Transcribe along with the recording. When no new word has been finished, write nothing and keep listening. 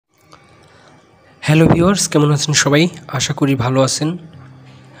Hello viewers, কেমন আছেন সবাই? আশা করি ভালো আছেন।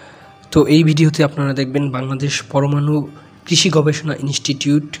 তো এই ভিডিওতে আপনারা দেখবেন বাংলাদেশ পরমাণু কৃষি গবেষণা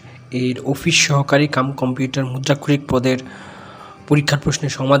ইনস্টিটিউট এর অফিস সহকারী কাম কম্পিউটার মুদ্রাক্ষরিক পদের পরীক্ষার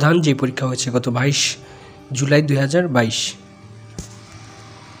প্রশ্নের সমাধান, যে পরীক্ষা হয়েছে গত 22 জুলাই 2022।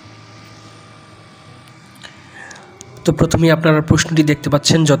 তো প্রথমেই আপনারা প্রশ্নটি দেখতে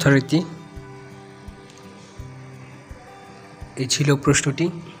পাচ্ছেন যথারীতি। এই ছিল প্রশ্নটি।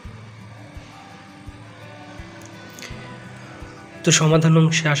 তো সমাধান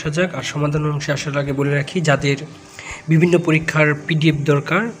অংশে আসা যাক। আর সমাধান অংশে আসার আগে বলে রাখি, যাদের বিভিন্ন পরীক্ষার পিডিএফ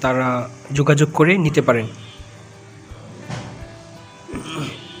দরকার তারা যোগাযোগ করে নিতে পারেন।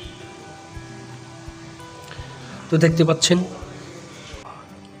 তো দেখতে পাচ্ছেন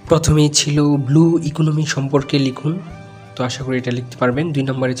প্রথমেই ছিল ব্লু ইকোনমি সম্পর্কে লিখুন। তো আশা করি এটা লিখতে পারবেন। 2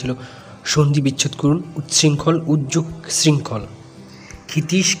 নম্বরে ছিল সন্ধি বিচ্ছেদ করুন। উচ্ছৃঙ্খল উদ্যোগ শৃঙ্খল।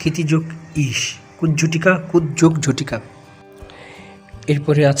 ক্ষিতীশ ক্ষিতিযোগ ইস। কুজ্ঝটিকা কুজ্যোগ ঝটিকা।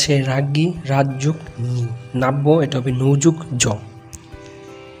 এরপরে আছে রাজ্ঞী রাজযোগ নি। নাব্য এটা হবে নৌযোগ জ।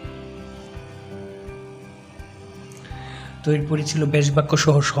 তো এরপরে ছিল বেশবাক্য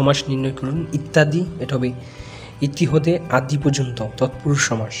সহ সমাস নির্ণয় করুন। ইত্যাদি এটা হবে ইতি হতে আদি পর্যন্ত তৎপুরুষ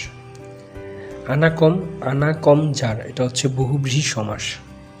সমাস। আনাকম আনাকম যার এটা হচ্ছে বহুব্রীহি সমাস।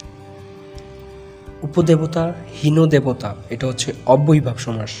 উপদেবতা হীন দেবতা এটা হচ্ছে অব্যয়ীভাব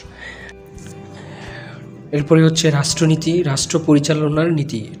সমাস। এরপরে হচ্ছে রাষ্ট্রনীতি রাষ্ট্র পরিচালনার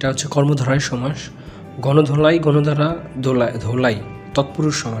নীতি এটা হচ্ছে কর্মধারয় সমাস। গণধলাই গণধারা ধোলাই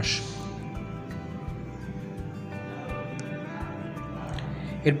তৎপুরুষ সমাস।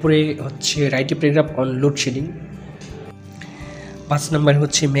 এরপরে হচ্ছে write a paragraph on load shedding. 5 নম্বরে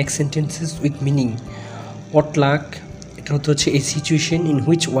হচ্ছে মেক সেন্টেন্সেস উইথ মিনিং। পটলাক এটা হচ্ছে a situation in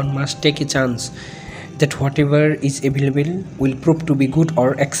which one must take a chance that what ever is available will prove two be good or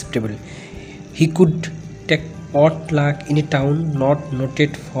acceptable. He could take potluck in a town not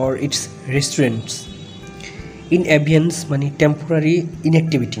noted for its restaurants. In abeyance মানে temporary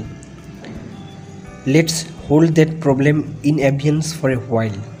inactivity. Let's hold that problem in abeyance for a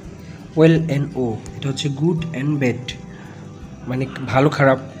while. Well and O এটা হচ্ছে good and bad মানে ভালো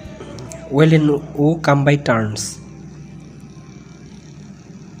খারাপ। Well and O come by turns.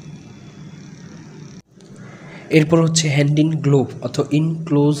 এরপর হচ্ছে hand in glove অথবা in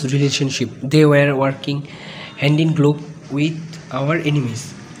close relationship. They were working hand in glove with our enemies.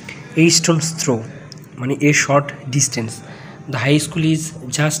 A Stones throw মানে a short distance. The high school is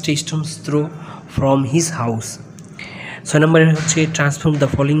just a Stones throw from his house. 6 নম্বরে হচ্ছে transform the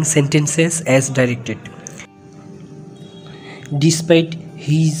following sentences as directed. Despite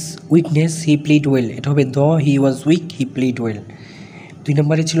his weakness he played well এটা হবে দ হি was weak he played well. 2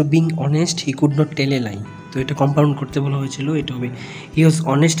 নম্বরে ছিল being honest he could not tell এ লাই। তো এটা compound করতে বলা হয়েছিল, এটা হবে হি ওয়াজ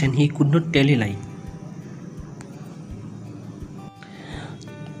honest and he could not tell এ লাই।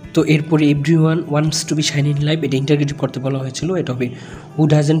 তো এরপরে everyone wants to B shine in life এটা ইন্টারগ্রেটিভ করতে বলা হয়েছিল, এটা হবে who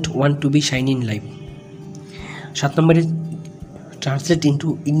doesn't want to B shine in life. 7 নম্বরে ট্রান্সলেট ইন্টু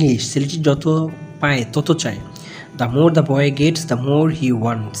ইংলিশ। ছেলেটি যত পায় তত চায়। The more the boy Gates the more he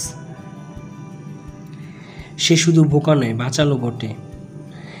wants. সে শুধু বোকা নয় বাঁচালো বটে,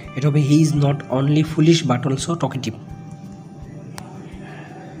 এটা হবে he is not only foolish but also talkative.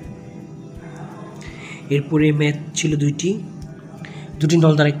 এরপরে ম্যাথ ছিল দুটি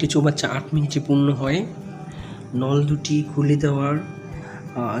নল দ্বারা একটি চৌবাচ্চা 8 মিনিটে পূর্ণ হয়। নল দুটি খুলে দেওয়ার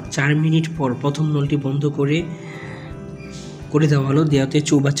 4 মিনিট পর প্রথম নলটি বন্ধ করে দেওয়া হলো। দেওয়াতে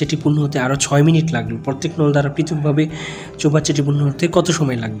চৌবাচ্চাটি পূর্ণ হতে আরও 6 মিনিট লাগলো। প্রত্যেক নল দ্বারা পৃথকভাবে চৌবাচ্চাটি পূর্ণ হতে কত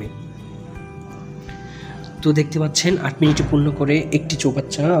সময় লাগবে? তো দেখতে পাচ্ছেন 8 মিনিটে পূর্ণ করে একটি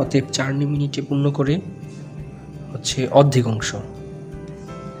চৌবাচ্চা, অতএব 4 মিনিটে পূর্ণ করে হচ্ছে অর্ধেক অংশ,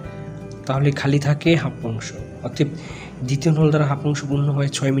 তাহলে খালি থাকে হাফ অংশ। অতএব দ্বিতীয় নল দ্বারা হাফ অংশ পূর্ণ হয়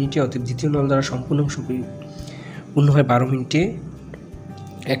 6 মিনিটে, অতএব দ্বিতীয় নল দ্বারা সম্পূর্ণ অংশ পূর্ণ হয় 12 মিনিটে।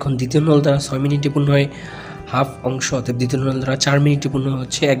 এখন দ্বিতীয় নল দ্বারা 6 মিনিটে পূর্ণ হয় হাফ অংশ, অতএব দ্বিতীয় নল দ্বারা 4 মিনিটে পূর্ণ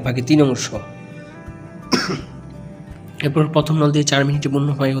হচ্ছে 1/3 অংশ। এরপর প্রথম নল দিয়ে 4 মিনিটে পূর্ণ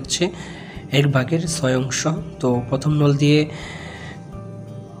হয় হচ্ছে 1/6 অংশ। তো প্রথম নল দিয়ে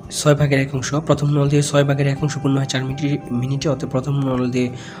 6/1 অংশ, প্রথম নল দিয়ে 6/1 অংশ পূর্ণ হয় 4 মিনিটে, অতএব প্রথম নল দিয়ে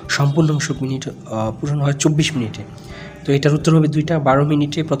সম্পূর্ণ অংশ পূরণ হয় 24 মিনিটে। তো এটার উত্তর হবে 12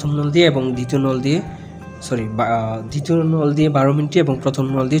 মিনিটে প্রথম নল দিয়ে এবং দ্বিতীয় নল দিয়ে 12 মিনিটে এবং প্রথম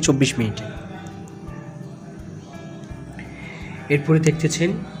নল দিয়ে 24 মিনিটে। এরপরে দেখতেছেন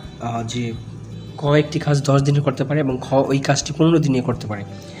যে ক একটি কাজ 10 দিনে করতে পারে এবং খ ওই কাজটি 15 দিনে করতে পারে।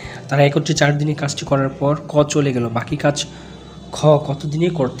 তারা একত্রে 4 দিনে কাজটি করার পর ক চলে গেল, বাকি কাজ খ কত দিনে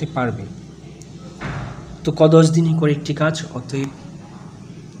করতে পারবে? তো ক 10 দিনে করে একটি কাজ, অতএব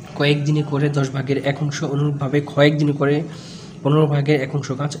ক কয়েক দিনে করে 10/1 অনুরূপভাবে কয়েক দিনে করে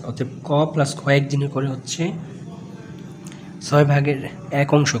 15/1 কাজ, অতএব ক প্লাস কয়েক দিনে করে হচ্ছে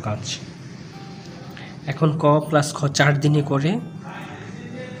 6/1 কাজ। এখন ক প্লাস খ 4 দিনে করে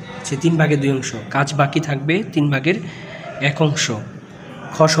হচ্ছে 3/2 কাজ, বাকি থাকবে 3/1।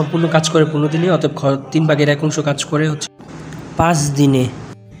 খ সম্পূর্ণ কাজ করে 15 দিনে, অতএব খ 3/1 কাজ করে হচ্ছে 5 দিনে।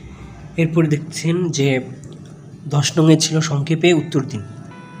 এরপরে দেখছেন যে 10 নংয়ে ছিল সংক্ষেপে উত্তর দিন।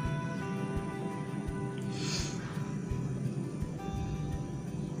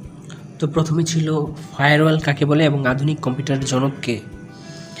 তো প্রথমে ছিল ফায়ারওয়াল কাকে বলে এবং আধুনিক কম্পিউটারের জনক কে।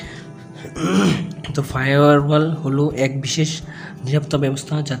 তো ফায়ারওয়াল হলো এক বিশেষ নিরাপত্তা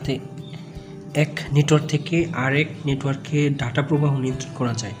ব্যবস্থা যাতে এক নেটওয়ার্ক থেকে আরেক নেটওয়ার্কে ডাটা প্রবাহ নিয়ন্ত্রণ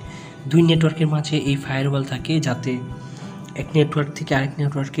করা যায়। দুই নেটওয়ার্কের মাঝে এই ফায়ারওয়াল থাকে যাতে এক নেটওয়ার্ক থেকে আরেক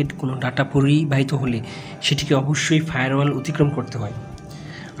নেটওয়ার্কে কোনো ডাটা পরিবাহিত হলে সেটিকে অবশ্যই ফায়ারওয়াল অতিক্রম করতে হয়।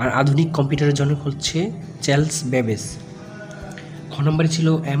 আর আধুনিক কম্পিউটারের জনক হচ্ছে চার্লস বেবেজ। খ নম্বরে ছিল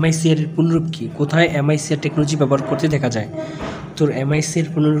এমআইসিআর এর পুনরূপ কি? কোথায় এমআইসিআর টেকনোলজি ব্যবহার করতে দেখা যায়? তোর এমআইসিআর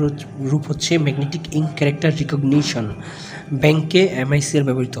পুনরূপ হচ্ছে ম্যাগনেটিক ইঙ্ক ক্যারেক্টার রিকগনিশন। ব্যাংকে এমআইসিআর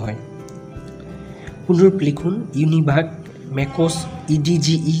ব্যবহৃত হয়। পুনরূপ লিখুন: ইউনিভাগ, ম্যাকোস,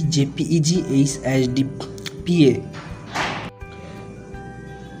 ইডিজিই, জেপিইজি, এইচএসডিপিএ।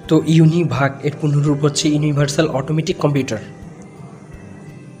 তো ইউনিভাগ এর পুনরূপ হচ্ছে ইউনিভার্সাল অটোমেটিক কম্পিউটার।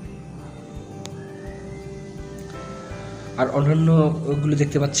 আর অন্যান্য ওগুলো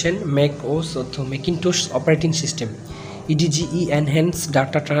দেখতে পাচ্ছেন ম্যাক ওস অথবা Macintosh operating system, ইডিজিই enhance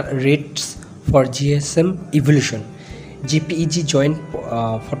data rates for GSM evolution, JPEG joint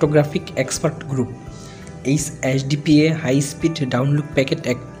photographic expert group, এইচএসডিপিএ high speed download packet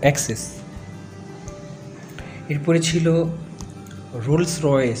access. এরপরে ছিল রোলস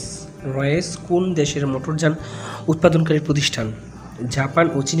রয়েস কোন দেশের মোটরযান উৎপাদনকারী প্রতিষ্ঠান? জাপান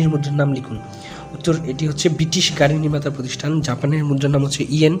ও চীনের মুদ্রার নাম লিখুন। উত্তর: এটি হচ্ছে ব্রিটিশ গাড়ি নির্মাতা প্রতিষ্ঠান। জাপানের মুদ্রার নাম হচ্ছে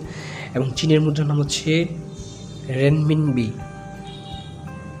ইয়েন এবং চীনের মুদ্রার নাম হচ্ছে রেনমিনবি।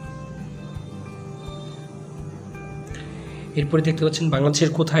 এরপরে দেখতে পাচ্ছেন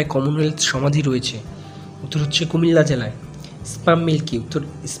বাংলাদেশের কোথায় কমনওয়েলথ সমাধি রয়েছে? উত্তর হচ্ছে কুমিল্লা জেলায়। স্প্যাম মেল কি? উত্তর: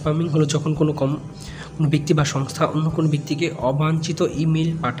 স্প্যামিং হলো যখন কোনো ব্যক্তি বা সংস্থা অন্য কোনো ব্যক্তিকে অবাঞ্ছিত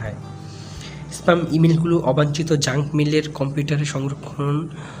ইমেল পাঠায়। স্প্যাম ইমেলগুলো অবাঞ্ছিত জাঙ্ক মেলের কম্পিউটারে সংরক্ষণ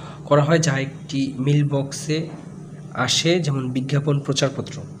করা হয় যা একটি মেল বক্সে আসে, যেমন বিজ্ঞাপন,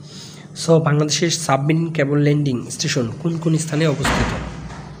 প্রচারপত্র। বাংলাদেশের সাবমেরিন কেবল ল্যান্ডিং স্টেশন কোন কোন স্থানে অবস্থিত?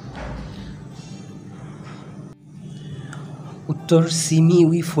 উত্তর: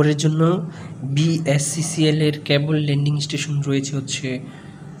 সিমিউই 4 এর জন্য বিএসসিসিএল এর কেবল ল্যান্ডিং স্টেশন রয়েছে হচ্ছে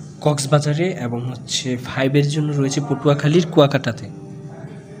কক্সবাজারে এবং হচ্ছে 5 এর জন্য রয়েছে পটুয়াখালীর কুয়াকাটাতে।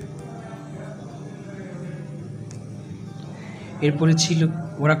 এরপরে ছিল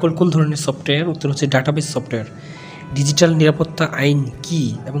ওরাকল কোন ধরনের সফটওয়্যার? উত্তর হচ্ছে ডাটাবেস সফটওয়্যার। ডিজিটাল নিরাপত্তা আইন কি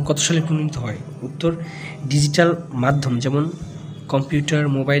এবং কত সালে প্রণীত হয়? উত্তর: ডিজিটাল মাধ্যম যেমন কম্পিউটার,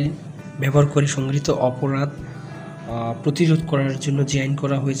 মোবাইল ব্যবহার করে সংগৃহীত অপরাধ প্রতিরোধ করার জন্য যে আইন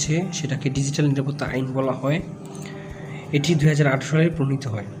করা হয়েছে সেটাকে ডিজিটাল নিরাপত্তা আইন বলা হয়। এটি 2008 সালে প্রণীত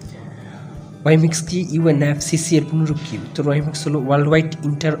হয়। ওয়াইমিক্স কি? ইউএনএফসিসি এর পুনরূপ কি? উত্তর: ওয়াইমিক্স হলো world wide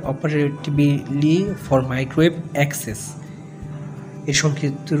inter অপারেটিবিলি for microwave access. এর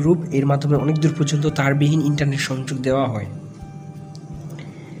সংক্ষিপ্ত রূপ। এর মাধ্যমে অনেক দূর পর্যন্ত তারবিহীন ইন্টারনেট সংযোগ দেওয়া হয়।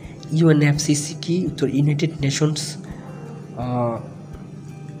 ইউএনএফসিসি কি? উত্তর: United Nations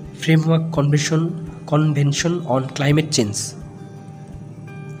framework convention on climate change.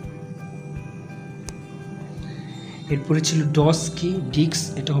 এরপরে ছিল ডস কি? ডিক্স,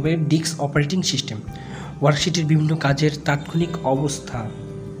 এটা হবে ডিক্স অপারেটিং সিস্টেম। ওয়ার্কশিটের বিভিন্ন কাজের তাৎক্ষণিক অবস্থা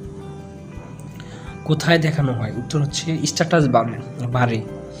কোথায় দেখানো হয়? উত্তর হচ্ছে স্ট্যাটাস বারে।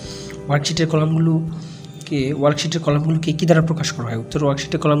 ওয়ার্কশিটের কলামগুলোকে কি দ্বারা প্রকাশ করা হয়? উত্তর: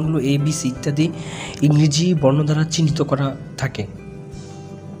 ওয়ার্কশিটের কলামগুলো ABC ইত্যাদি ইংরেজি বর্ণ দ্বারা চিহ্নিত করা থাকে।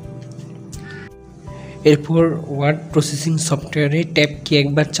 এরপর ওয়ার্ড প্রসেসিং সফটওয়্যারে ট্যাব কি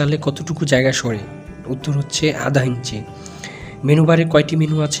একবার চালে কতটুকু জায়গা সরে? উত্তর হচ্ছে আধা ইঞ্চি। মেনুবারে কয়টি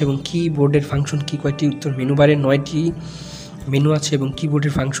মেনু আছে এবং কিবোর্ডের ফাংশন কি কয়টি? উত্তর: মেনুবারে 9টি মেনু আছে এবং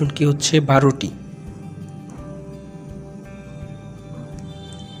কিবোর্ডের ফাংশন কি হচ্ছে 12টি।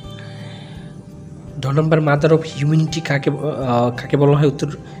 নম্বর মাদার অফ হিউম্যানিটি কাকে বলা হয়? উত্তর: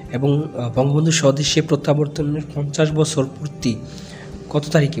 এবং বঙ্গবন্ধু স্বদেশে প্রত্যাবর্তনের 50 বছর পূর্তি কত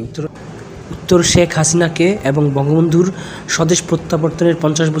তারিখে? উত্তর শেখ হাসিনাকে এবং বঙ্গবন্ধুর স্বদেশ প্রত্যাবর্তনের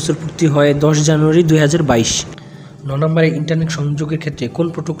 50 বছর পূর্তি হয় 10 জানুয়ারি 2022। নম্বরে ইন্টারনেট সংযোগের ক্ষেত্রে কোন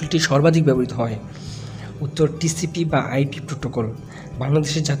প্রোটোকলটি সর্বাধিক ব্যবহৃত হয়? উত্তর: টিসিপি বা আইপি প্রোটোকল।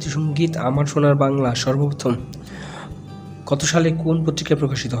 বাংলাদেশের জাতীয় সঙ্গীত আমার সোনার বাংলা সর্বপ্রথম কত সালে কোন পত্রিকায়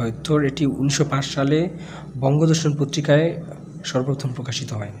প্রকাশিত হয়? উত্তর, এটি 1905 সালে বঙ্গদর্শন পত্রিকায় সর্বপ্রথম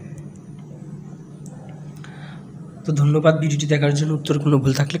প্রকাশিত হয়। তো ধন্যবাদ ভিডিওটি দেখার জন্য। উত্তর কোনো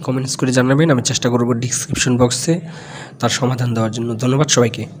ভুল থাকলে কমেন্টস করে জানাবেন, আমি চেষ্টা করব ডিসক্রিপশন বক্সে তার সমাধান দেওয়ার জন্য। ধন্যবাদ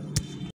সবাইকে।